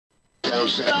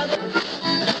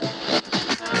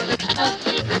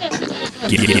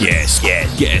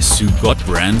Guess who got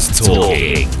brands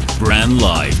talking?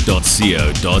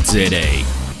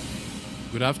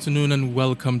 Brandlive.co.za. Good afternoon and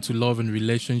welcome to Love and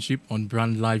Relationship on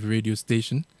Brand Live radio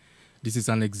station. This is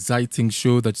an exciting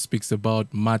show that speaks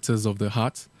about matters of the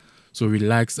heart, so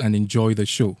relax and enjoy the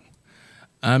show.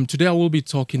 Today I will be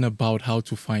talking about how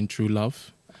to find true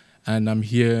love, and I'm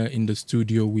here in the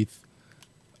studio with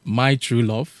my true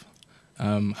love.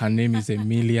 Her name is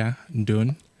Emilia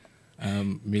Ndon.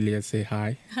 Emilia, say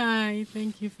hi. Hi,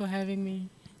 thank you for having me.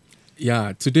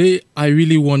 Yeah, today I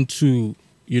really want to,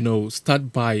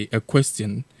 start by a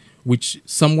question which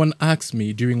someone asked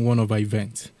me during one of our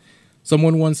events.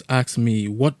 Someone once asked me,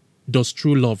 what does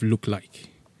true love look like?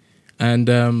 And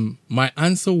my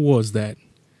answer was that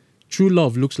true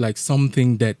love looks like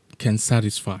something that can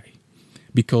satisfy.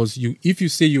 Because if you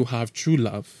say you have true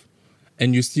love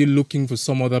and you're still looking for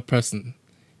some other person,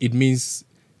 it means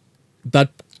that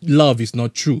love is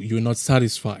not true. You're not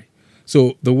satisfied.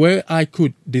 So the way I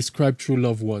could describe true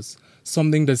love was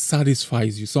something that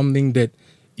satisfies you, something that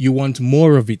you want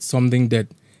more of it, something that,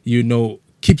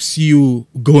 keeps you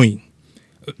going.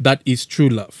 That is true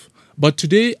love. But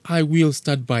today I will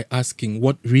start by asking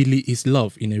what really is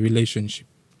love in a relationship.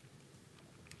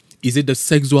 Is it the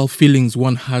sexual feelings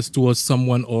one has towards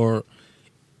someone, or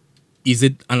is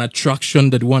it an attraction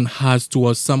that one has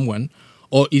towards someone,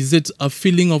 or is it a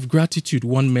feeling of gratitude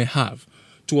one may have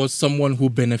towards someone who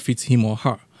benefits him or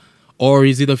her? Or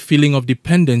is it a feeling of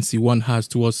dependency one has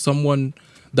towards someone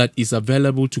that is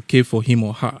available to care for him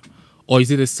or her? Or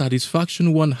is it a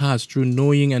satisfaction one has through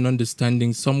knowing and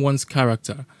understanding someone's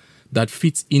character that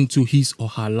fits into his or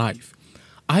her life?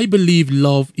 I believe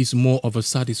love is more of a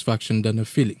satisfaction than a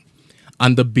feeling.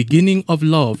 And the beginning of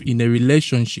love in a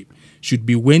relationship should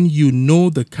be when you know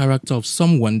the character of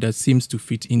someone that seems to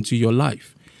fit into your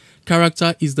life.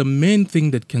 Character is the main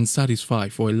thing that can satisfy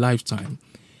for a lifetime.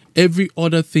 Every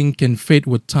other thing can fade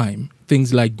with time.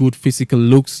 Things like good physical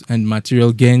looks and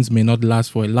material gains may not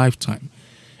last for a lifetime.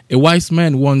 A wise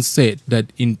man once said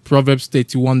that in Proverbs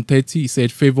 31:30, he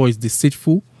said, favor is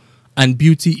deceitful and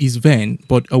beauty is vain,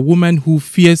 but a woman who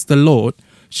fears the Lord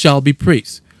shall be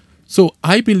praised. So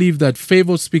I believe that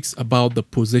favor speaks about the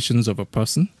possessions of a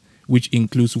person, which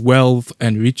includes wealth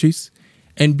and riches,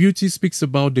 and beauty speaks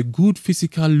about the good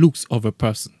physical looks of a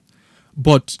person.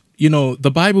 But,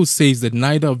 the Bible says that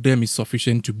neither of them is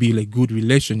sufficient to build a good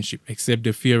relationship except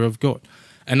the fear of God.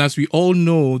 And as we all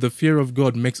know, the fear of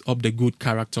God makes up the good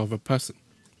character of a person.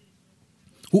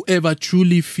 Whoever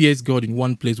truly fears God in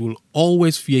one place will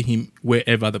always fear him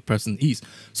wherever the person is.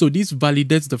 So this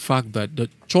validates the fact that the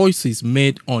choices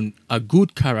made on a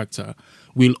good character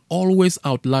will always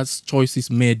outlast choices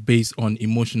made based on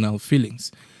emotional feelings.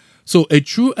 So a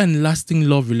true and lasting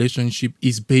love relationship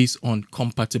is based on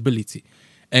compatibility.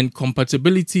 And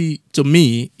compatibility, to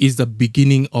me, is the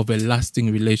beginning of a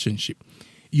lasting relationship.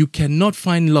 You cannot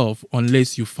find love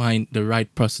unless you find the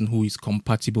right person who is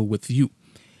compatible with you.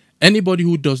 Anybody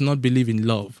who does not believe in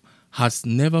love has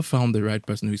never found the right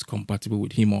person who is compatible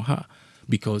with him or her,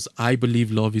 because I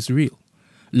believe love is real.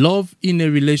 Love in a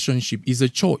relationship is a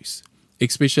choice,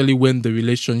 especially when the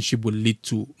relationship will lead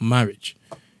to marriage.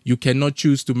 You cannot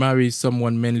choose to marry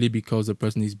someone mainly because the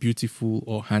person is beautiful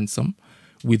or handsome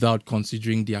without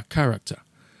considering their character,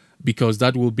 because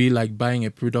that will be like buying a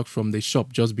product from the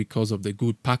shop just because of the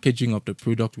good packaging of the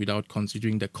product without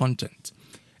considering the content.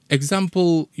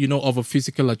 Example, of a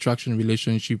physical attraction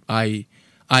relationship I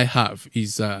have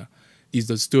is the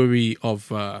story of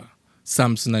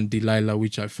Samson and Delilah,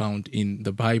 which I found in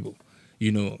the Bible.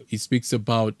 It speaks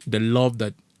about the love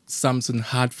that Samson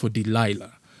had for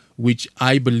Delilah, which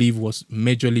I believe was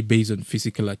majorly based on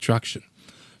physical attraction.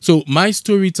 So my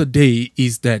story today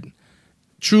is that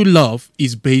true love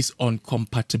is based on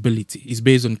compatibility. It's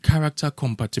based on character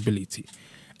compatibility.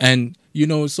 And,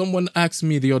 someone asked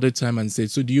me the other time and said,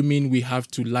 so do you mean we have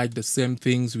to like the same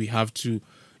things? We have to,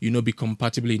 be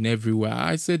compatible in everywhere?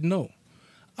 I said, no.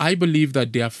 I believe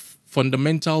that there are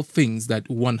fundamental things that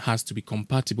one has to be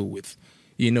compatible with.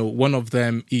 One of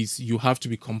them is you have to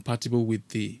be compatible with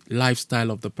the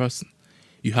lifestyle of the person.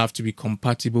 You have to be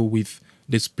compatible with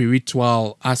the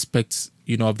spiritual aspects,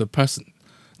 of the person,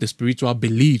 the spiritual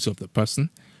beliefs of the person.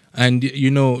 And,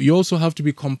 you also have to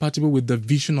be compatible with the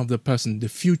vision of the person, the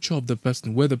future of the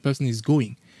person, where the person is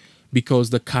going, because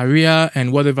the career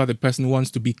and whatever the person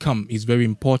wants to become is very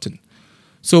important.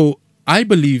 So I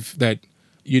believe that,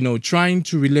 trying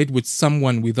to relate with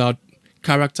someone without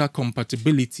character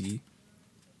compatibility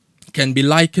can be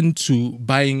likened to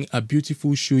buying a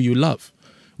beautiful shoe you love,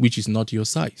 which is not your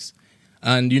size.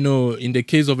 And, in the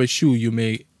case of a shoe, you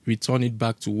may return it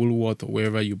back to Woolworth or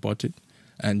wherever you bought it,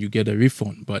 and you get a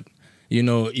refund. But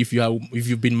if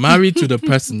you've been married to the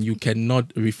person, you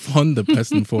cannot refund the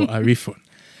person for a refund.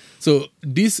 So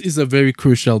this is a very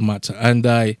crucial matter, and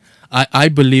I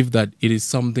believe that it is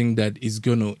something that is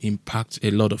going to impact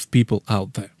a lot of people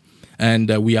out there, and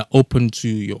we are open to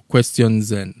your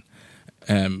questions and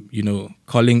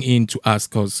calling in to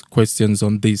ask us questions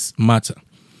on this matter.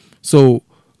 So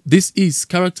this is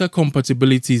character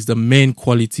compatibility is the main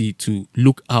quality to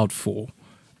look out for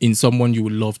in someone you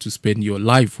would love to spend your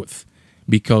life with,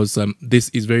 because this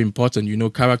is very important.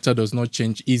 Character does not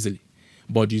change easily.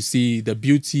 But you see, the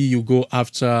beauty you go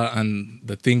after and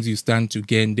the things you stand to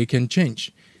gain, they can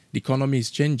change. The economy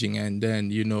is changing, and then,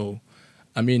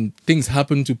 things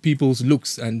happen to people's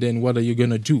looks, and then what are you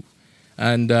going to do?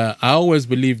 And I always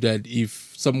believe that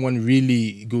if someone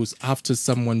really goes after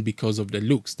someone because of the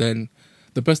looks, then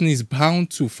the person is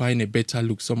bound to find a better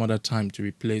look some other time to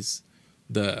replace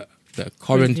the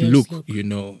current look,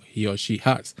 he or she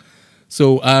has.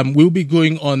 So we'll be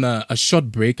going on a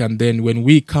short break, and then when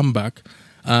we come back,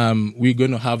 we're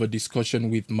going to have a discussion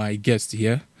with my guest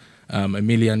here,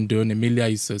 Emilia Ndone. Emilia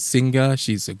is a singer,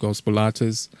 she's a gospel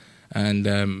artist,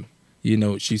 and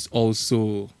she's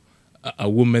also a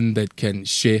woman that can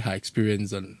share her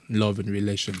experience on love and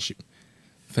relationship.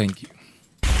 Thank you.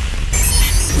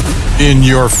 In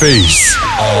your face,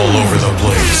 all over the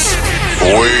place.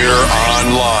 We're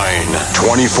online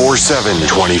 24/7.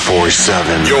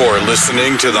 24/7. You're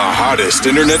listening to the hottest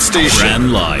internet station.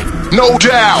 Brand Live. No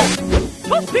doubt.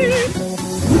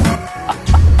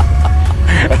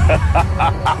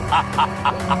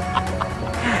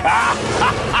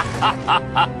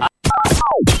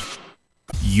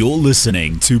 You're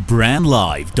listening to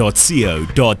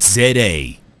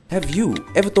brandlive.co.za. Have you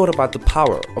ever thought about the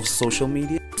power of social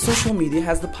media? Social media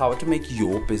has the power to make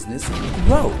your business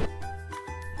grow.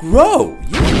 Grow!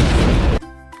 Yeah.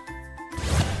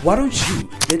 Why don't you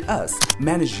let us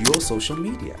manage your social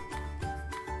media?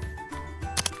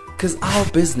 Because our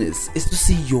business is to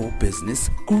see your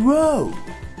business grow.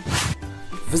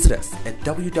 Visit us at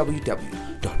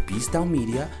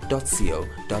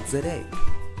www.bstownmedia.co.za.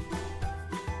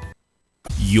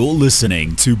 You're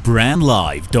listening to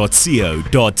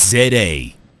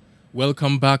brandlive.co.za.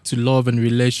 Welcome back to Love and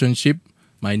Relationship.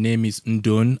 My name is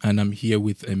Ndone, and I'm here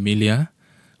with Emilia,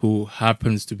 who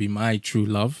happens to be my true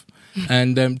love.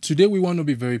 And today we want to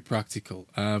be very practical.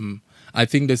 I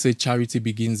think they say charity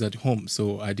begins at home,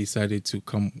 so I decided to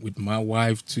come with my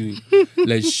wife to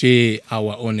let's share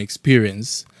our own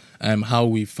experience, how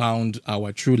we found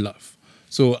our true love.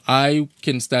 So I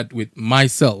can start with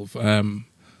myself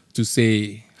to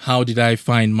say, how did I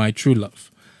find my true love?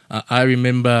 I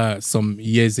remember some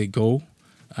years ago,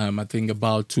 I think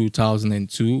about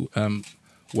 2002.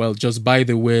 Well, just by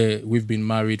the way, we've been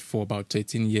married for about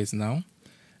 13 years now.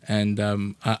 And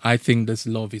I think this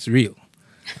love is real.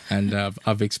 And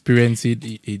I've experienced it.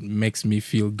 It makes me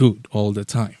feel good all the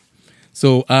time.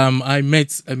 So I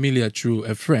met Emilia through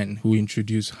a friend who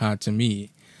introduced her to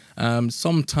me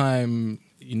sometime,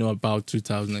 about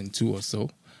 2002 or so.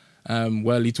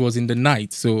 Well, it was in the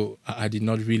night, so I did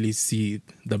not really see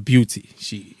the beauty.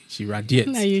 She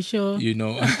radiates. Are you sure?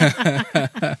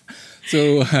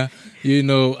 So,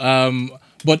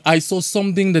 but I saw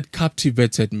something that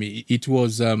captivated me. It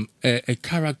was a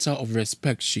character of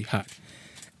respect she had.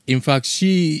 In fact,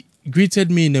 she greeted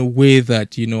me in a way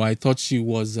that, I thought she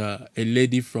was a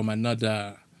lady from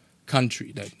another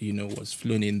country that, was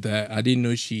flown in there. I didn't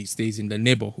know she stays in the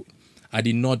neighborhood. I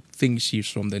did not think she's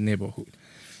from the neighborhood.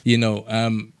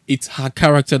 It's her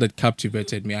character that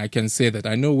captivated me. I can say that.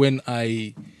 I know when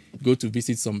I go to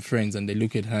visit some friends and they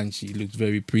look at her and she looks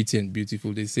very pretty and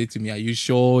beautiful, they say to me, are you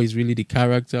sure it's really the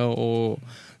character or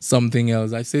something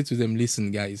else? I say to them, listen,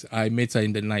 guys, I met her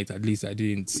in the night. At least I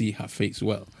didn't see her face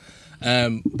well.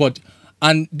 And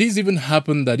this even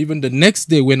happened that even the next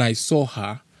day when I saw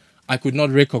her, I could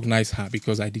not recognize her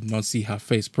because I did not see her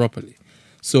face properly.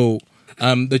 So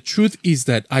the truth is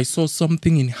that I saw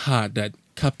something in her that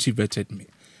captivated me.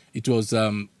 It was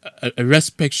a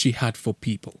respect she had for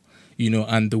people,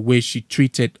 and the way she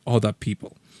treated other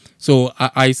people. So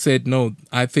I said, no,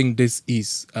 I think this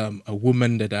is a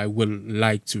woman that I will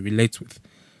like to relate with.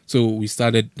 So we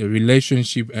started the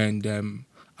relationship, and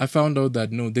I found out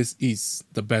that, no, this is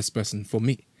the best person for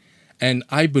me. And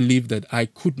I believe that I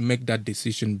could make that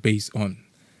decision based on,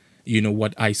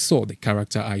 what I saw, the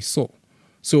character I saw.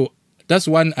 So that's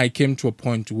when I came to a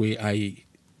point where I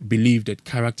believe that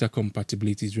character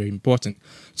compatibility is very important.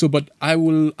 So, but I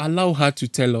will allow her to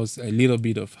tell us a little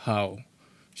bit of how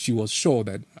she was sure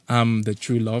that I'm the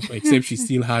true love, except she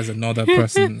still has another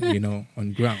person,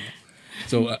 on ground.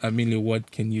 So, Amelia,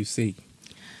 what can you say?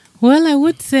 Well, I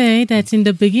would say that in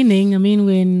the beginning,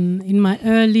 when in my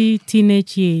early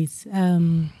teenage years,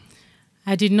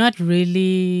 I did not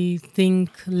really think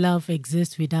love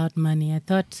exists without money. I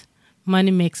thought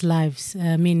money makes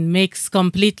makes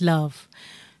complete love.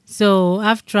 So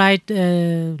I've tried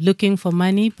looking for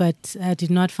money, but I did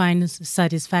not find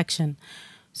satisfaction.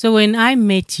 So when I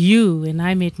met you and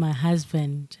I met my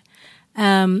husband,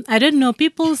 I don't know,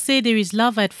 people say there is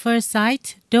love at first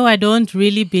sight, though I don't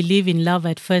really believe in love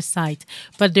at first sight,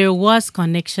 but there was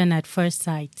connection at first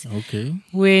sight. Okay.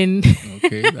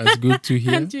 Okay, that's good to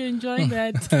hear. And you enjoy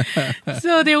that.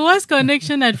 So there was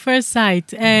connection at first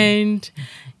sight. And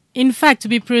in fact, to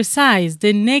be precise,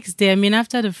 the next day,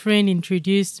 after the friend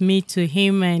introduced me to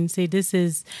him and said, this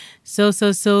is so,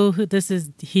 this is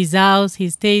his house, he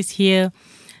stays here.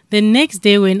 The next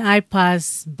day when I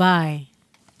passed by,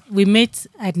 we met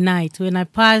at night. When I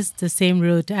passed the same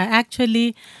road, I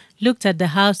actually looked at the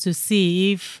house to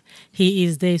see if he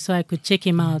is there, so I could check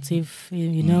him out. If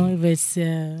if it's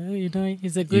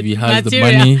it's a good if he has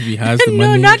material. The money, he has the no,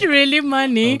 money. not really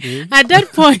money. Okay. At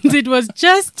that point, it was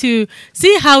just to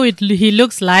see how he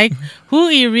looks like, who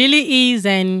he really is,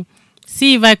 and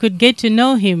see if I could get to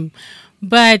know him.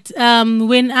 But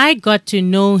when I got to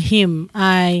know him,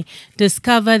 I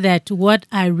discovered that what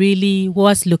I really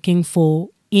was looking for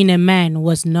in a man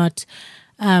was not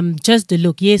just the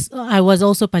look. Yes, I was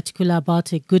also particular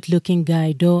about a good-looking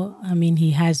guy, though.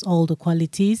 He has all the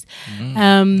qualities.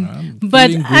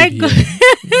 But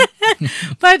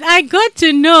I got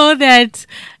to know that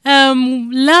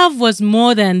love was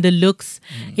more than the looks.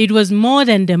 It was more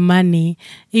than the money.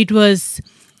 It's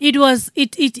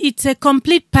a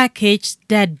complete package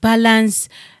that balance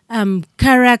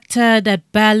character,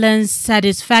 that balance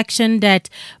satisfaction, that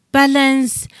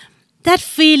balance that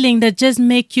feeling that just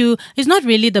make you, it's not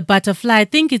really the butterfly. I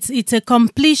think it's a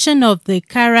completion of the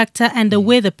character and the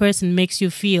way the person makes you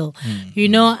feel.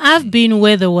 I've been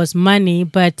where there was money,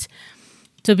 but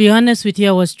to be honest with you,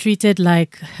 I was treated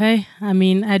like, hey,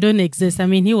 I don't exist.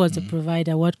 He was a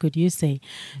provider. What could you say?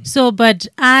 So, but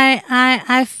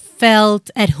I felt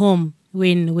at home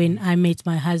when I met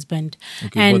my husband.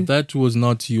 Okay, and but that was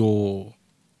not you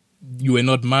were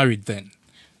not married then.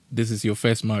 This is your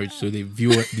first marriage, so the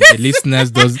listeners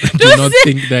do not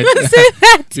think that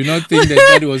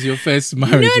was your first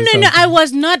marriage. No. I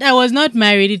was not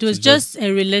married. It was just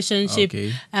a relationship.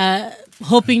 Okay.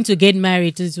 Hoping to get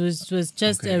married. It was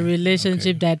just a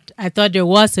relationship that I thought there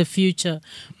was a future,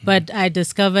 but I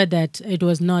discovered that it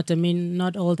was not.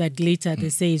 Not all that glitter they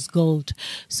say is gold.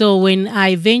 So when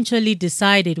I eventually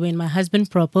decided, when my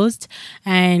husband proposed,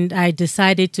 and I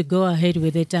decided to go ahead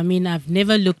with it, I've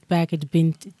never looked back. It's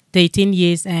been 13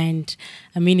 years, and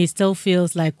it still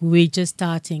feels like we're just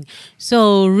starting.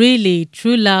 So really,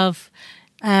 true love,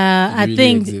 I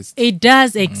think it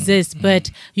does exist, but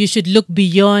you should look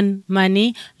beyond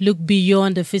money, look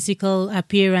beyond the physical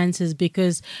appearances,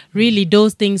 because really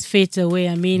those things fade away.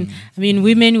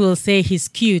 Women will say he's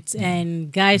cute,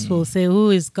 and guys will say,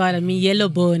 oh, he's got, yellow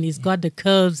bone, he's got the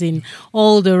curves in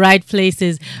all the right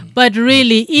places. But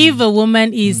really, if a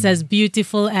woman is as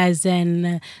beautiful as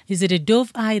is it a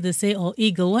dove eye, they say, or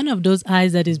eagle, one of those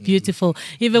eyes that is beautiful.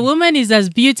 If a woman is as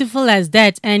beautiful as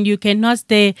that, and you cannot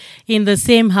stay in the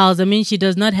same house, she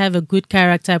does not have a good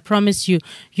character, I promise you,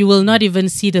 you will not even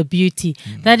see the beauty.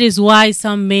 That is why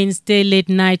some men stay late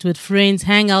night with friends,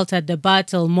 hang out at the bar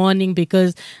till morning,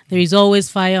 because there is always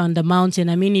fire on the mountain.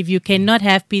 If you cannot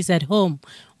have peace at home,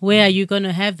 where are you going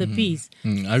to have the peace?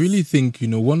 I really think,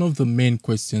 one of the main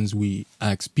questions we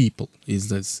ask people is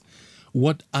this: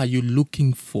 what are you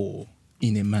looking for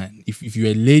in a man? If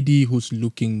you're a lady who's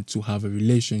looking to have a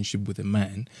relationship with a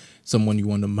man, someone you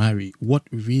want to marry, what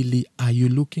really are you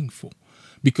looking for?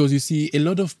 Because you see, a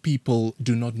lot of people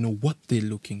do not know what they're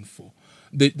looking for.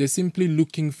 They're simply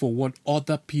looking for what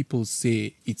other people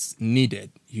say it's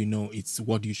needed. It's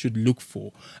what you should look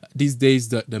for. These days,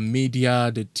 the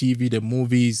media, the TV, the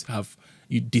movies have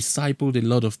discipled a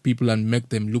lot of people and make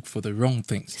them look for the wrong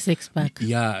things. Six-pack.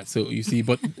 Yeah, so you see,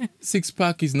 but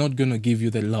six-pack is not going to give you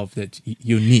the love that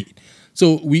you need.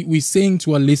 So we're saying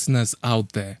to our listeners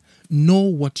out there, know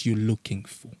what you're looking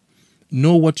for.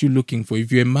 Know what you're looking for.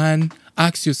 If you're a man,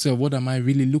 ask yourself, what am I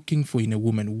really looking for in a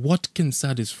woman? What can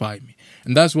satisfy me?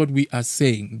 And that's what we are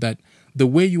saying, that the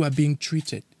way you are being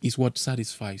treated is what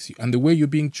satisfies you. And the way you're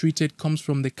being treated comes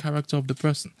from the character of the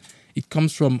person. It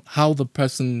comes from how the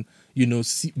person,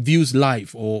 views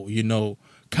life, or,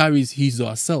 carries his or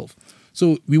herself.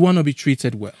 So we want to be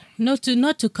treated well. Not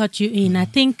to cut you in, I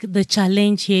think the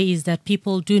challenge here is that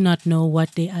people do not know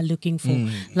what they are looking for,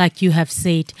 like you have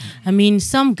said. I mean,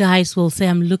 some guys will say,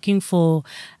 I'm looking for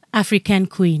African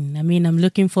queen. I mean, I'm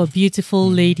looking for a beautiful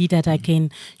lady that I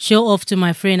can show off to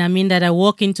my friend. I mean, that I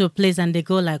walk into a place and they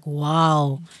go like,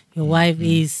 wow, your wife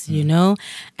is, you know.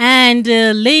 And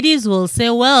ladies will say,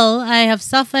 well, I have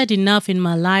suffered enough in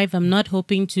my life. I'm not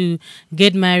hoping to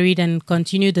get married and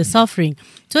continue the suffering.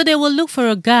 So they will look for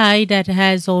a guy that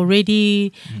has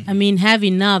already, I mean, have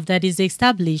enough, that is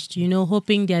established, you know,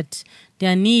 hoping that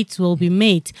their needs will be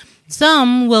met.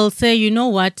 Some will say, you know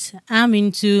what, I'm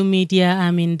into media,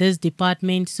 I'm in this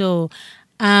department, so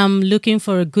I'm looking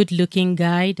for a good-looking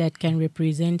guy that can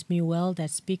represent me well,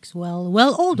 that speaks well.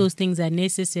 Well, all those things are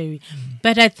necessary.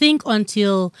 But I think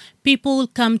until people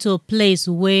come to a place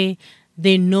where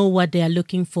they know what they are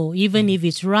looking for, even if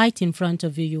it's right in front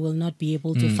of you, you will not be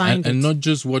able to find it. And not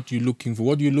just what you're looking for,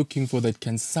 what you're looking for that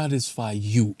can satisfy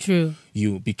you. True.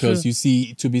 Because you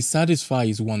see, to be satisfied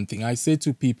is one thing. I say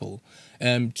to people,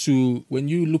 when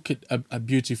you look at a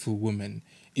beautiful woman,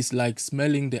 it's like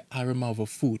smelling the aroma of a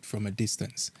food from a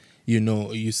distance. You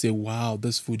know, you say, wow,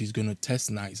 this food is going to taste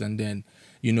nice. And then,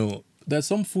 you know, there's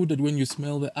some food that when you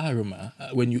smell the aroma,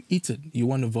 when you eat it, you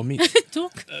want to vomit.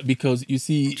 Because you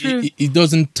see, it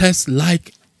doesn't taste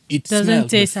like it doesn't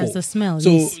taste before. as the smell.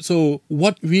 So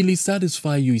what really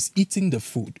satisfies you is eating the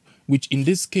food, which in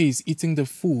this case, eating the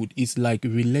food is like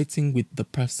relating with the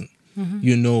person.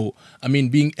 You know, I mean,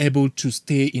 being able to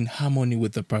stay in harmony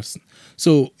with the person.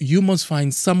 So you must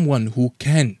find someone who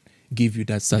can give you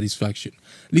that satisfaction.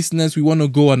 Listeners, we want to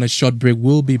go on a short break.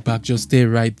 We'll be back. Just stay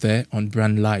right there on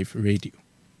Brand Live Radio.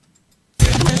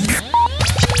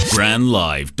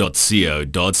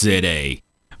 brandlive.co.za.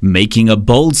 Making a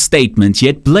bold statement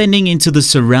yet blending into the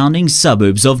surrounding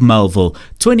suburbs of Melville,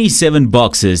 27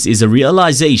 Boxes is a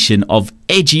realization of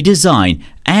edgy design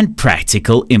and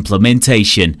practical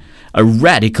implementation. A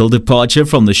radical departure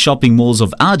from the shopping malls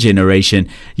of our generation,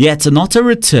 yet not a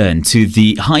return to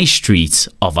the high streets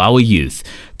of our youth.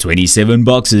 27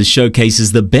 Boxes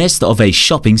showcases the best of a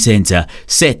shopping centre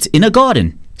set in a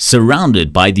garden,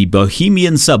 surrounded by the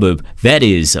bohemian suburb that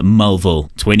is Melville.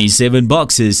 27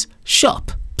 Boxes,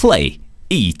 shop, play,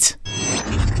 eat.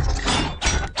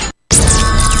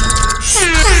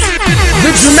 The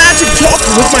Dramatic Talk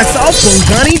with myself,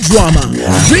 Bongani Drama.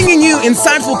 Bringing you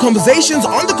insightful conversations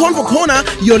on the Convo Corner,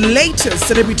 your latest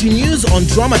celebrity news on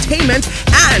Dramatainment,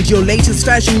 and your latest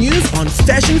fashion news on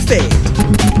Fashion Fade.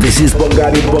 This is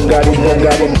Bongani.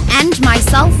 And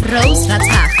myself, Rose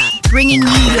Rataha, bringing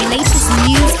you your latest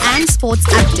news and sports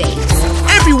updates.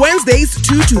 Every Wednesdays,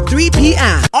 2 to 3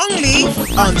 p.m. Only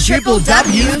on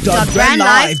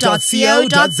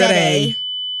www.brandlive.co.za.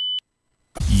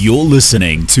 You're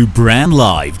listening to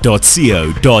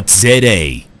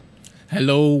brandlive.co.za.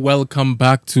 Hello, welcome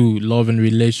back to Love and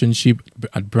Relationship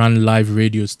at Brand Live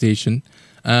Radio Station.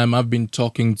 I've been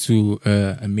talking to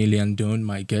Amelia Ndon,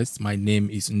 my guest. My name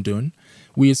is Ndon.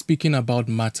 We are speaking about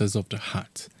matters of the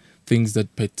heart, things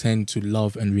that pertain to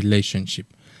love and relationship.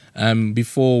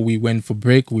 Before we went for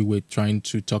break, we were trying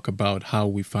to talk about how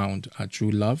we found our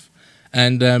true love.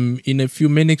 And in a few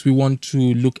minutes, we want to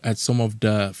look at some of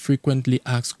the frequently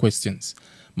asked questions.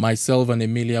 Myself and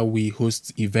Emilia, we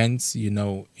host events, you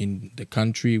know, in the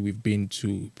country. We've been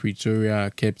to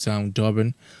Pretoria, Cape Town,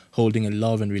 Durban, holding a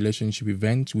love and relationship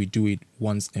event. We do it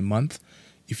once a month.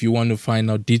 If you want to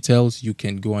find out details, you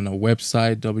can go on our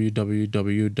website,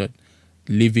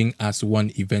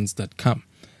 www.livingasoneevents.com.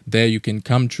 There you can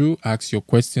come through, ask your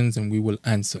questions, and we will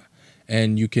answer.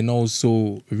 And you can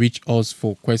also reach us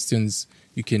for questions.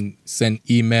 You can send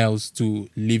emails to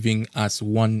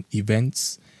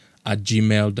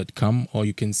livingasoneevents@gmail.com, or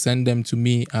you can send them to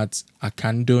me at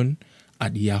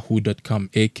akandon@yahoo.com,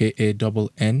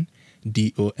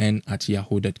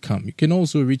 AKANNDON@yahoo.com. You can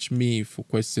also reach me for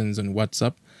questions on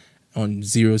WhatsApp on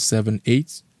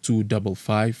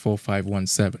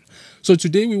 078-255-4517. So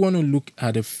today we want to look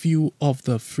at a few of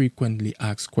the frequently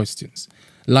asked questions.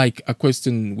 Like a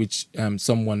question which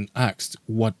someone asked,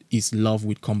 what is love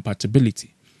with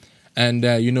compatibility? And,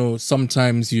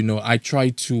 sometimes, I try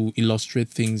to illustrate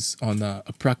things on a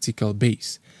practical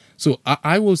base. So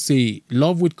I will say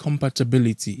love with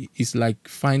compatibility is like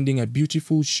finding a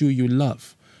beautiful shoe you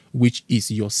love, which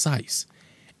is your size.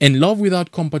 And love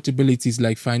without compatibility is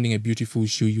like finding a beautiful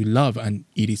shoe you love and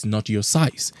it is not your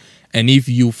size. And if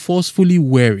you forcefully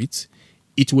wear it,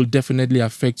 it will definitely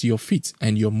affect your feet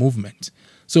and your movement.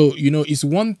 So, it's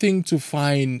one thing to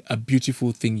find a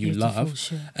beautiful thing you love.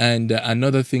 Sure. And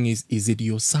another thing is it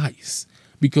your size?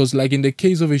 Because like in the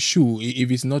case of a shoe,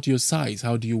 if it's not your size,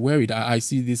 how do you wear it? I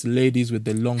see these ladies with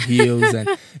the long heels and,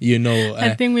 you know.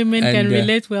 I think women can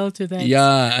relate well to that.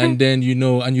 Yeah, and then, you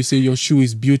know, and you say your shoe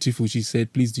is beautiful. She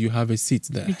said, please, do you have a seat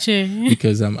there?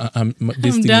 Because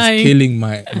this thing is killing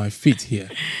my feet here.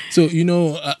 So, you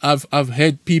know, I've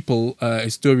heard people,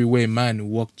 a story where a man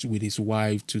walked with his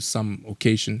wife to some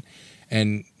occasion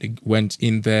and they went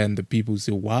in there and the people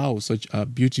said, wow, such a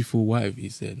beautiful wife. He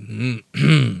said, He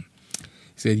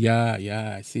said,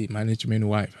 yeah, I see, management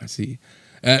wife, I see.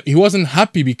 He wasn't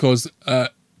happy because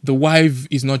the wife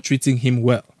is not treating him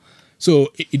well.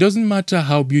 So it doesn't matter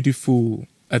how beautiful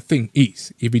a thing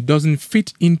is. If it doesn't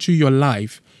fit into your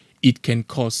life, it can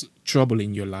cause trouble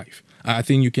in your life. I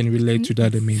think you can relate to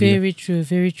that, Amelia. Very true,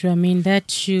 very true. I mean, that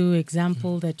shoe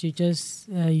example that you just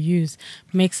used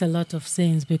makes a lot of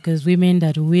sense because women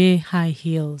that wear high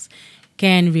heels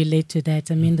can relate to that.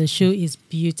 I mean, the shoe is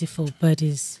beautiful, but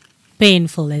it's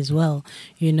painful as well,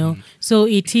 you know. So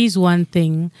it is one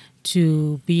thing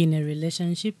to be in a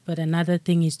relationship, but another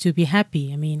thing is to be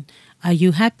happy. I mean, are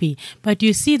you happy? But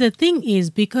you see, the thing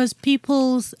is, because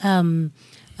people's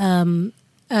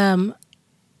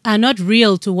are not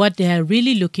real to what they are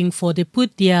really looking for. They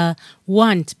put their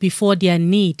want before their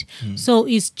need. So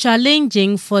it's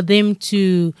challenging for them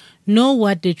to know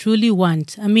what they truly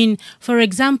want. I mean, for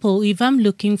example, if I'm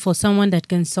looking for someone that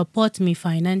can support me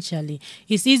financially,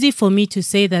 it's easy for me to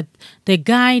say that the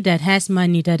guy that has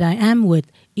money that I am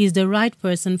with is the right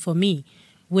person for me,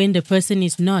 when the person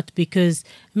is not, because,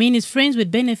 I mean, it's friends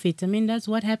with benefit. I mean, that's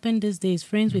what happened these days,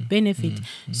 friends with benefit.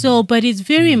 So, but it's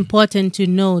very important to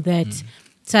know that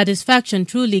satisfaction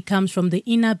truly comes from the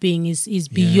inner being, is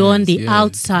beyond the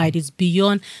outside, is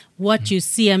beyond what you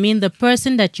see. I mean, the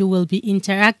person that you will be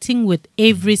interacting with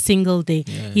every single day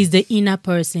is the inner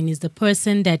person, is the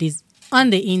person that is on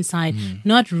the inside,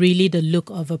 not really the look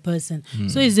of a person.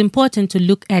 So it's important to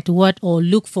look at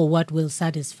look for what will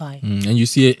satisfy. And you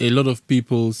see a lot of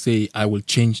people say, I will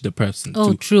change the person.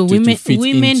 Oh, true.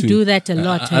 Women do that a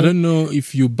lot. I don't know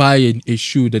if you buy a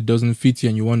shoe that doesn't fit you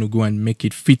and you want to go and make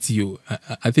it fit you.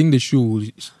 I think the shoe will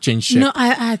change shape. No,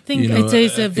 I think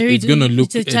it's a very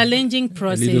it's a challenging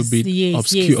process. A little bit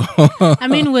obscure. I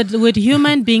mean, with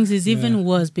human beings, it's even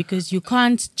worse because you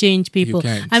can't change people.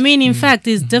 I mean, in fact,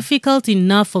 it's difficult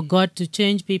enough for God to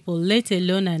change people, let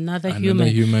alone another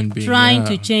human being trying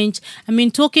to change. I mean,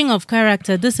 talking of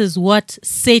character, this is what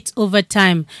sets over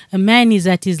time. A man is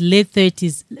at his late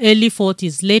 30s, early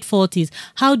 40s, late 40s.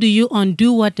 How do you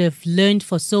undo what they've learned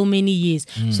for so many years?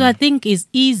 So I think it's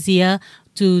easier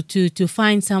to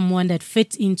find someone that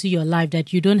fits into your life,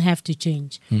 that you don't have to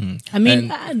change. I mean,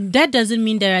 that doesn't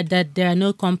mean there are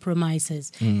no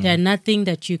compromises. There are nothing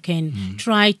that you can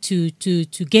try to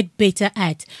get better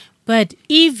at. But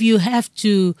if you have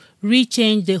to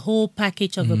rechange the whole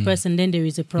package of a person, then there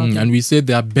is a problem. And we said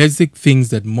there are basic things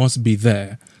that must be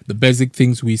there. The basic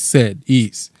things we said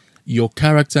is your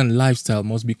character and lifestyle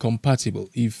must be compatible.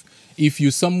 If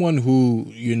you're someone who,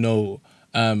 you know,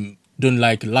 don't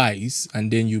like lies,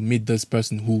 and then you meet this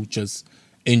person who just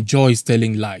enjoys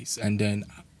telling lies, and then,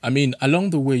 I mean, along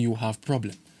the way you have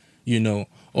problem, you know.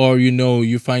 Or, you know,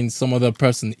 you find some other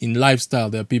person in lifestyle.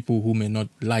 There are people who may not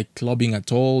like clubbing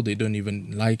at all. They don't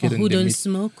even like it. Or who don't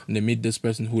smoke. And they meet this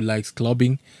person who likes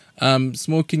clubbing.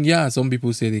 Smoking, some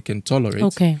people say they can tolerate.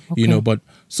 Okay. You know, but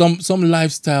some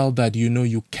lifestyle that, you know,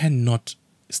 you cannot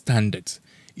stand it.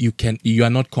 You are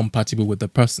not compatible with the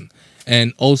person.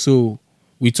 And also,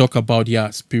 we talk about,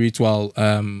 spiritual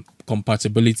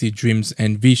compatibility, dreams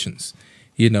and visions,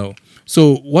 you know.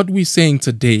 So what we're saying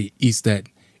today is that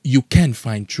you can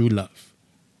find true love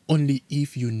only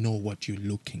if you know what you're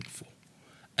looking for.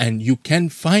 And you can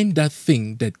find that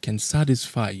thing that can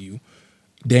satisfy you,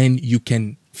 then you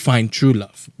can find true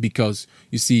love. Because,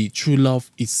 you see, true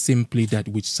love is simply that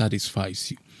which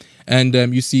satisfies you. And,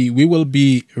 you see, we will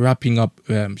be wrapping up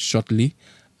shortly.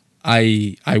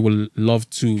 I will love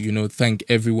to, you know, thank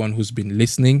everyone who's been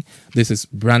listening. This is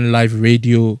Brand Live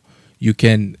Radio. You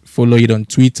can follow it on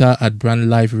Twitter at Brand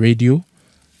Live Radio,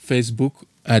 Facebook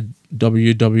at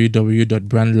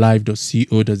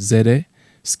www.brandlive.co.za,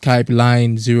 Skype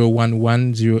line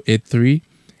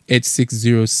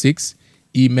 011-083-8606,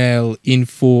 email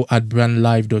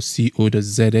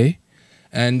info@brandlive.co.za,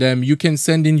 and you can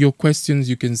send in your questions,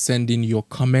 you can send in your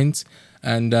comments,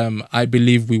 and I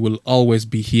believe we will always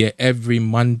be here every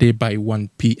Monday by 1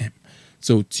 p.m.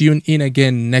 So tune in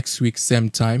again next week, same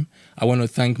time. I want to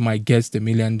thank my guest,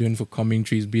 Amelia Ndun, for coming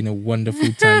through. It's been a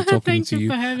wonderful time talking to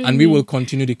you. And we will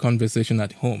continue the conversation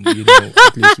at home. You know,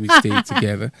 at least we stay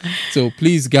together. So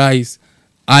please, guys,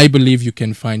 I believe you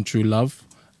can find true love,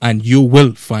 and you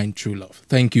will find true love.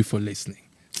 Thank you for listening.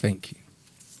 Thank you.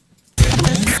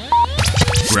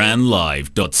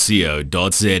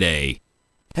 brandlive.co.za.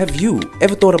 Have you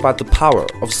ever thought about the power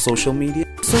of social media?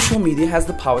 Social media has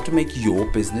the power to make your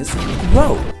business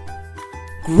grow.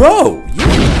 Grow!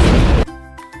 Yeah!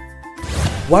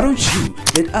 Why don't you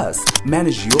let us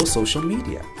manage your social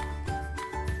media?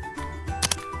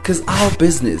 Because our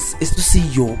business is to see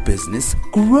your business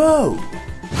grow.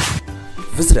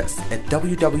 Visit us at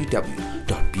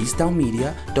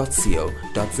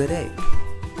www.bstownmedia.co.za.